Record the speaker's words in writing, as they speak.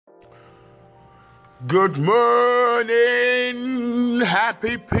Good morning,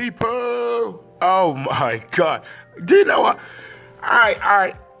 happy people. Oh my God. Do you know what?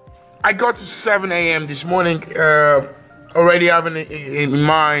 I got to 7 a.m. this morning, already having in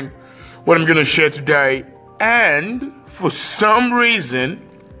mind what I'm going to share today. And for some reason,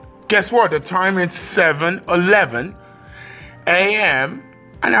 guess what? The time is 7:11 a.m.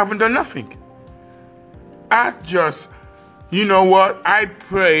 and I haven't done nothing. You know what? I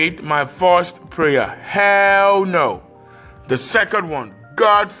prayed my first prayer. Hell no. The second one,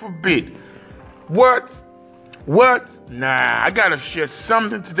 God forbid. What? Nah, I gotta share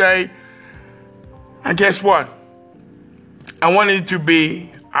something today. And guess what? I want it to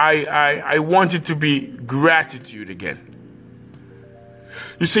be gratitude again.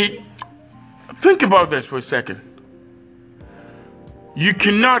 You see, think about this for a second. You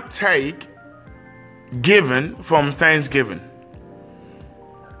cannot take given from Thanksgiving.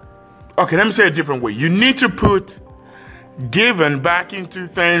 Okay, let me say it a different way. You need to put given back into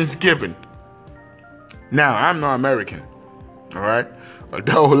Thanksgiving. Now, I'm not American, all right?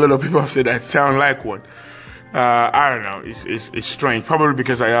 Although a lot of people say that sound like one. I don't know. It's strange. Probably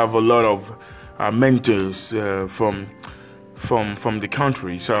because I have a lot of mentors from the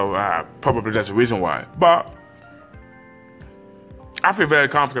country, so probably that's the reason why. But I feel very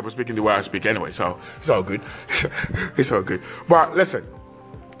comfortable speaking the way I speak anyway, so it's all good. It's all good. But listen,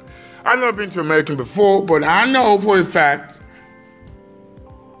 I've never been to America before, but I know for a fact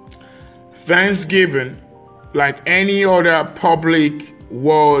Thanksgiving, like any other public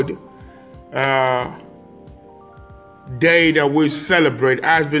world day that we celebrate,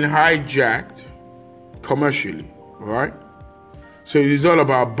 has been hijacked commercially, all right? So it's all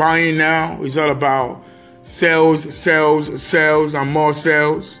about buying now. It's all about sales, and more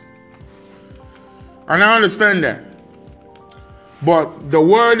sales. And I understand that. But the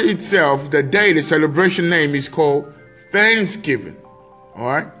word itself, the day, the celebration name is called Thanksgiving. All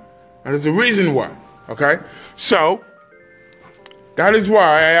right? And there's a reason why. Okay? So, that is why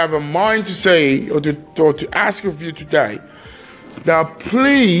I have a mind to say, or to ask of you today, that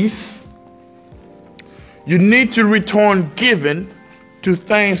please, you need to return giving to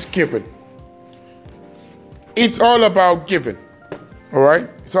Thanksgiving. It's all about giving, all right?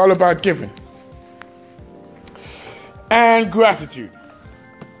 It's all about giving and gratitude.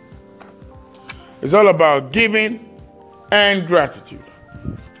 It's all about giving and gratitude.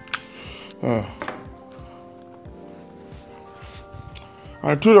 And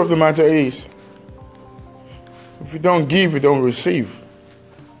the truth of the matter is, if you don't give, you don't receive.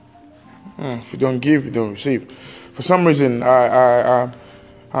 If you don't give, you don't receive. For some reason,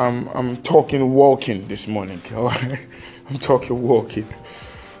 I'm talking walking this morning. All right? I'm talking walking.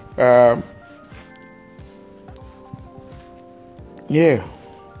 Yeah.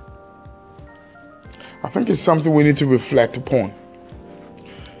 I think it's something we need to reflect upon.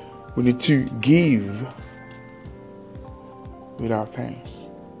 We need to give without thanks.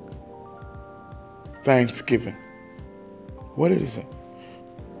 Thanksgiving. What is it?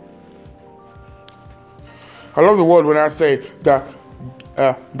 I love the word when I say that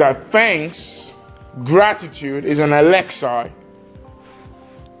thanks, gratitude is an elixir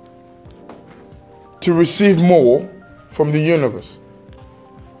to receive more from the universe.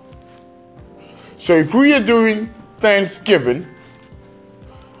 So if we are doing Thanksgiving,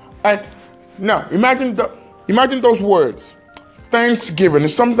 and now imagine those words. Thanksgiving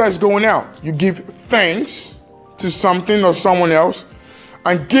is something that's going out. You give thanks to something or someone else,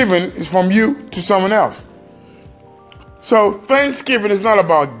 and giving is from you to someone else. So Thanksgiving is not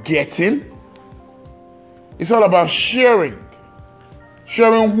about getting. It's all about sharing.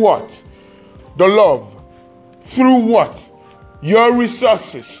 Sharing what? The love. Through what? Your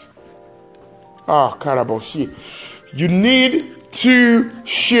resources. Karaboshi. You need to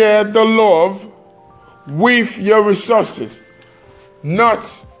share the love with your resources,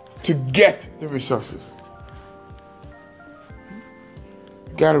 not to get the resources.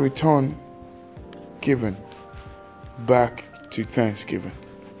 You gotta return giving back to Thanksgiving.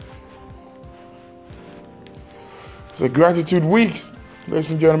 It's a gratitude week,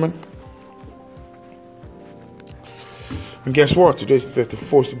 ladies and gentlemen. And guess what? Today's the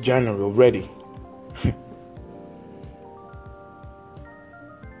 4th of January already.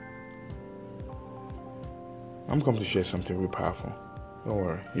 I'm coming to share something real powerful. Don't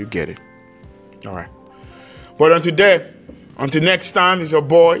worry, you get it. All right. But until next time, it's your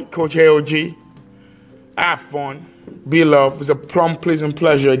boy, Coach AOG. Have fun. Be loved. It's a plum, pleasant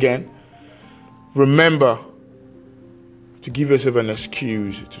pleasure again. Remember to give yourself an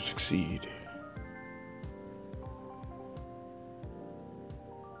excuse to succeed.